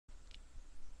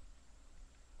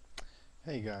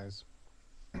Hey guys,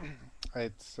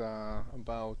 it's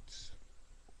about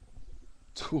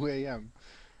 2 a.m.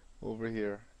 over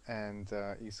here and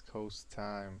East Coast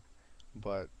time,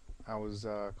 but I was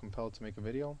compelled to make a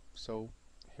video, so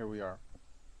here we are.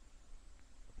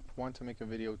 I want to make a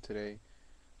video today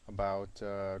about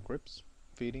grips,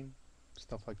 feeding,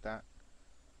 stuff like that.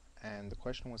 And the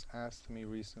question was asked to me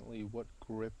recently, what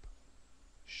grip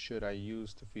should I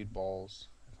use to feed balls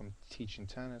if I'm teaching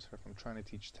tennis or if I'm trying to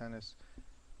teach tennis?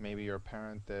 Maybe you're a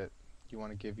parent that you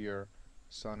want to give your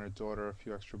son or daughter a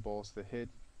few extra balls to hit,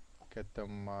 get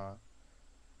them uh,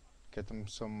 get them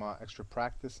some extra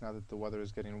practice now that the weather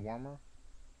is getting warmer.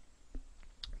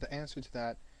 The answer to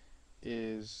that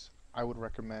is I would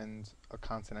recommend a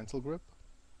continental grip.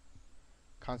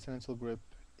 Continental grip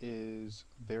is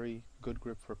very good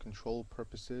grip for control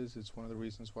purposes. It's one of the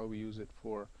reasons why we use it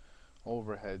for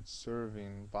overhead,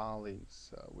 serving,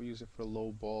 volleys. We use it for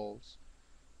low balls.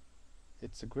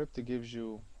 It's a grip that gives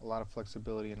you a lot of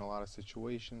flexibility in a lot of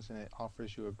situations, and it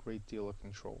offers you a great deal of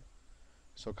control.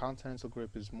 So continental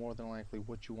grip is more than likely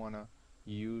what you want to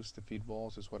use to feed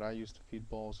balls. Is what I use to feed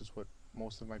balls. Is what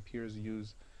most of my peers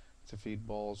use to feed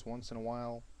balls. Once in a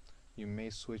while, you may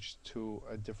switch to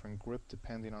a different grip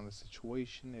depending on the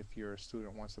situation. If your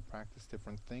student wants to practice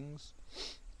different things,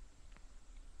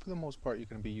 for the most part, you're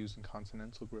going to be using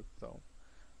continental grip though.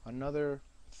 Another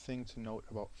thing to note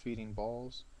about feeding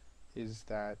balls is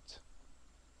that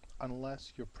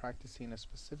unless you're practicing a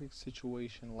specific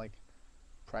situation like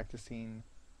practicing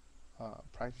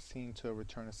practicing to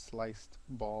return a sliced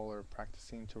ball or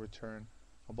practicing to return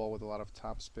a ball with a lot of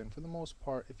topspin. For the most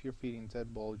part, if you're feeding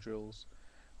dead ball drills,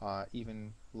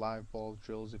 even live ball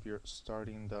drills, if you're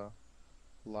starting the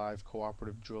live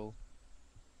cooperative drill,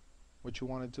 what you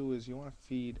want to do is you want to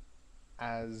feed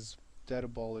as dead a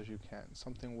ball as you can,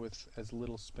 something with as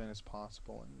little spin as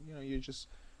possible. And you're just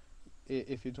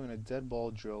if you're doing a dead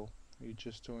ball drill, you're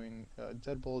just doing a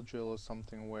dead ball drill is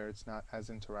something where it's not as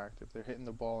interactive. They're hitting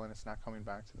the ball and it's not coming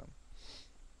back to them.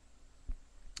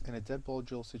 In a dead ball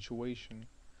drill situation,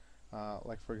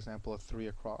 like for example a three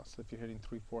across, if you're hitting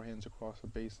three, four hands across a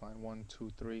baseline, one,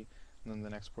 two, three, and then the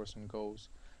next person goes,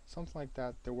 something like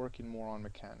that, they're working more on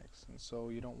mechanics, and so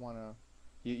you don't want to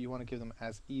you want to give them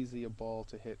as easy a ball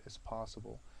to hit as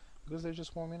possible because they're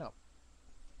just warming up.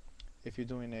 If you're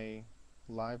doing a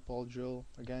live ball drill,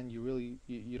 again,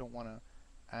 you don't want to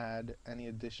add any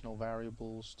additional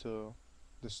variables to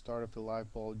the start of the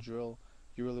live ball drill.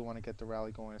 You really want to get the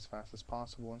rally going as fast as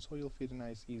possible, and so you'll feed a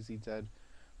nice easy dead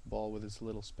ball with as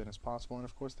little spin as possible. And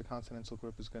of course the continental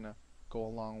grip is going to go a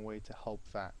long way to help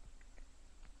that.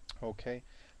 Okay,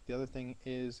 the other thing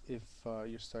is if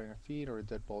you're starting a feed or a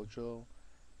dead ball drill,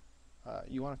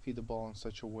 you want to feed the ball in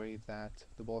such a way that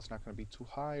the ball is not going to be too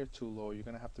high or too low. You're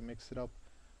going to have to mix it up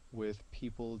with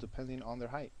people depending on their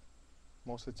height.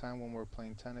 Most of the time when we're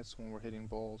playing tennis, when we're hitting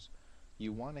balls,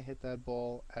 you want to hit that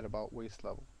ball at about waist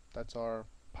level. That's our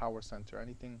power center.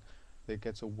 Anything that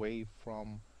gets away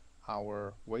from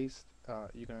our waist,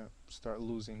 you're going to start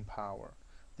losing power.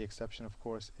 The exception, of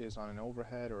course, is on an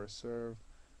overhead or a serve.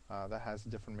 That has a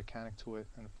different mechanic to it,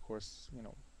 and of course,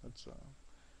 that's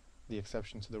the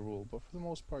exception to the rule. But for the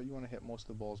most part, you want to hit most of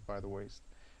the balls by the waist.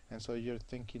 And so you're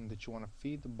thinking that you want to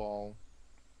feed the ball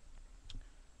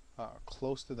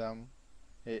close to them.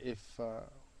 If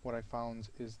What I found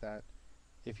is that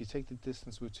if you take the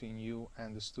distance between you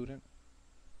and the student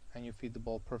and you feed the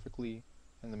ball perfectly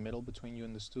in the middle between you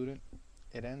and the student,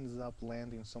 it ends up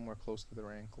landing somewhere close to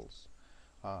their ankles.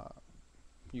 Uh,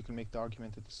 you can make the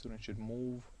argument that the student should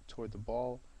move toward the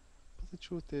ball, but the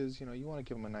truth is, you want to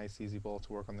give them a nice easy ball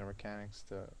to work on their mechanics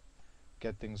to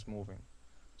get things moving.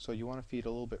 So you want to feed a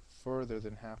little bit further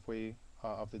than halfway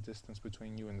of the distance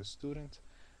between you and the student,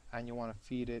 and you want to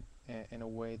feed it in a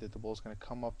way that the ball is going to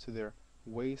come up to their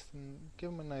waist and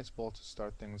give them a nice ball to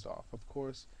start things off. Of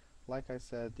course, like I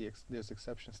said, there's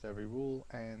exceptions to every rule,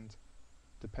 and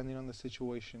depending on the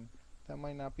situation, that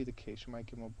might not be the case. You might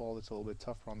give them a ball that's a little bit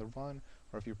tougher on the run,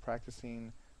 or if you're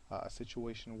practicing a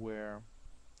situation where,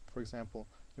 for example,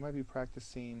 you might be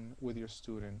practicing with your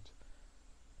student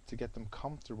to get them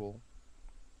comfortable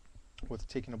with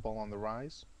taking a ball on the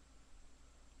rise,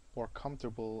 or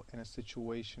comfortable in a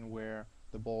situation where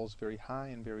the ball is very high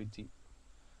and very deep.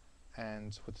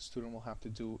 And what the student will have to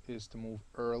do is to move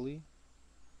early,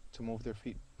 to move their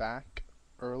feet back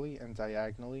early and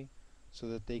diagonally so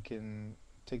that they can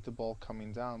take the ball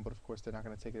coming down, but of course they're not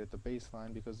going to take it at the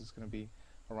baseline because it's going to be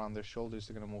around their shoulders.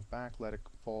 They're going to move back, let it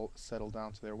fall, settle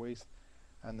down to their waist,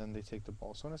 and then they take the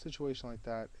ball. So in a situation like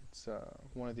that, it's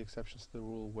one of the exceptions to the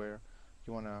rule where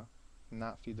you want to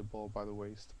not feed the ball by the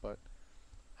waist. But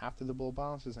After the ball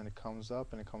bounces and it comes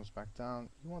up and it comes back down,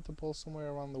 you want the ball somewhere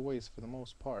around the waist for the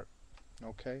most part.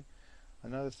 Okay?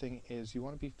 Another thing is you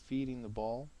want to be feeding the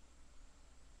ball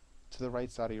to the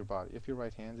right side of your body. If you're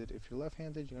right-handed, if you're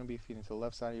left-handed, you're going to be feeding to the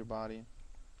left side of your body.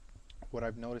 What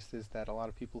I've noticed is that a lot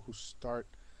of people who start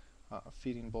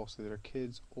feeding balls to their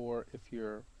kids, or if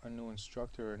you're a new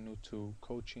instructor or new to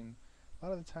coaching, a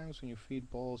lot of the times when you feed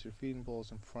balls, you're feeding balls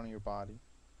in front of your body.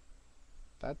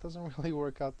 That doesn't really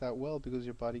work out that well because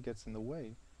your body gets in the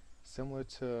way. Similar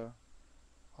to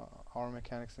our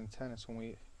mechanics in tennis, when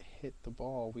we hit the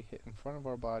ball, we hit in front of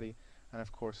our body and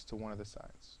of course to one of the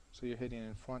sides. So you're hitting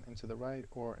in front into the right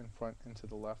or in front into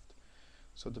the left.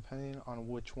 So depending on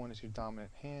which one is your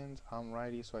dominant hand, I'm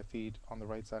righty, so I feed on the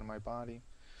right side of my body.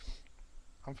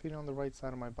 I'm feeding on the right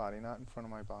side of my body, not in front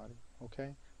of my body,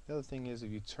 okay? The other thing is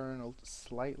if you turn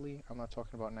slightly, I'm not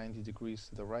talking about 90 degrees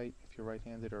to the right if you're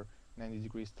right-handed or 90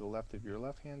 degrees to the left if you're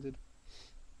left-handed.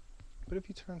 But if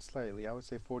you turn slightly, I would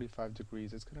say 45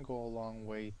 degrees, it's going to go a long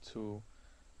way to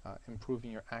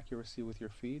improving your accuracy with your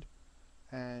feed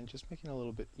and just making it a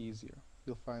little bit easier.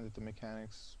 You'll find that the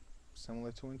mechanics,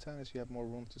 similar to in tennis, you have more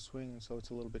room to swing, and so it's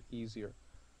a little bit easier.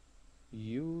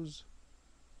 Use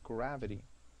gravity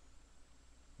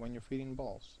when you're feeding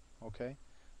balls, okay?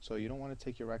 So you don't want to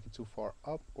take your racket too far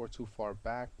up or too far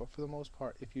back, but for the most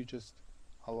part, if you just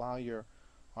allow your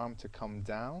arm to come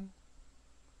down,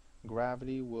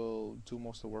 gravity will do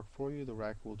most of the work for you, the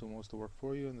racket will do most of the work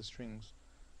for you, and the strings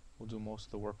will do most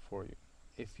of the work for you.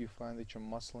 If you find that you're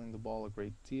muscling the ball a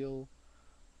great deal,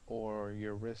 or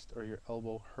your wrist or your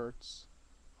elbow hurts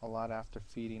a lot after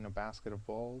feeding a basket of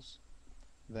balls,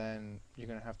 then you're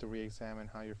going to have to re-examine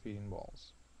how you're feeding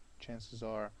balls. Chances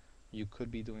are you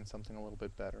could be doing something a little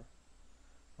bit better.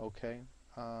 Okay,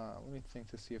 let me think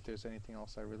to see if there's anything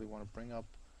else I really want to bring up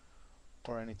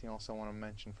or anything else I want to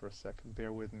mention for a second.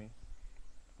 Bear with me.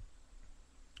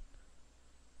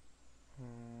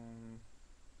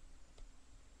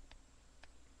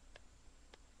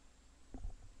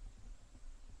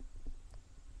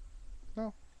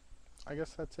 No, I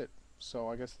guess that's it. So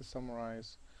I guess to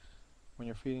summarize, when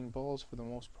you're feeding balls, for the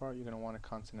most part, you're going to want a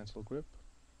continental grip.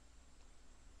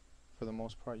 For the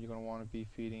most part, you're going to want to be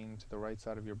feeding to the right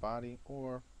side of your body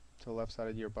or to the left side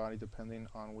of your body, depending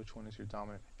on which one is your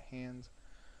dominant hand.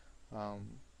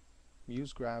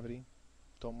 Use gravity.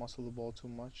 Don't muscle the ball too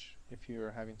much. If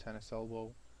you're having tennis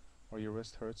elbow or your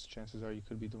wrist hurts, chances are you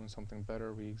could be doing something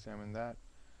better. Re-examine that.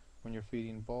 When you're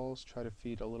feeding balls, try to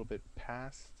feed a little bit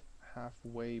past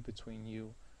halfway between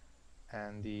you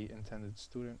and the intended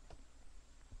student.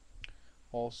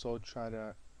 Also try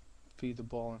to feed the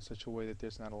ball in such a way that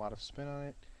there's not a lot of spin on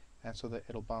it, and so that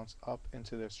it'll bounce up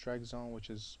into their strike zone, which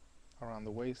is around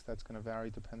the waist. That's going to vary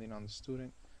depending on the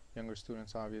student. Younger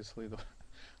students, obviously,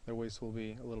 their waist will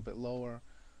be a little bit lower.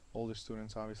 Older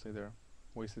students, obviously, their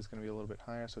waist is going to be a little bit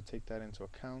higher, so take that into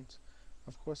account.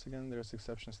 Of course, again, there's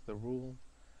exceptions to the rule,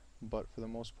 but for the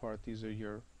most part, these are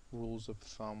your rules of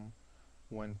thumb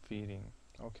when feeding,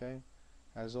 okay?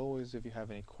 As always, if you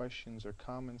have any questions or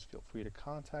comments, feel free to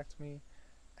contact me,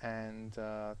 and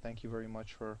thank you very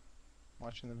much for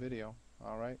watching the video.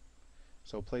 Alright,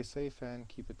 so play safe and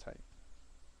keep it tight.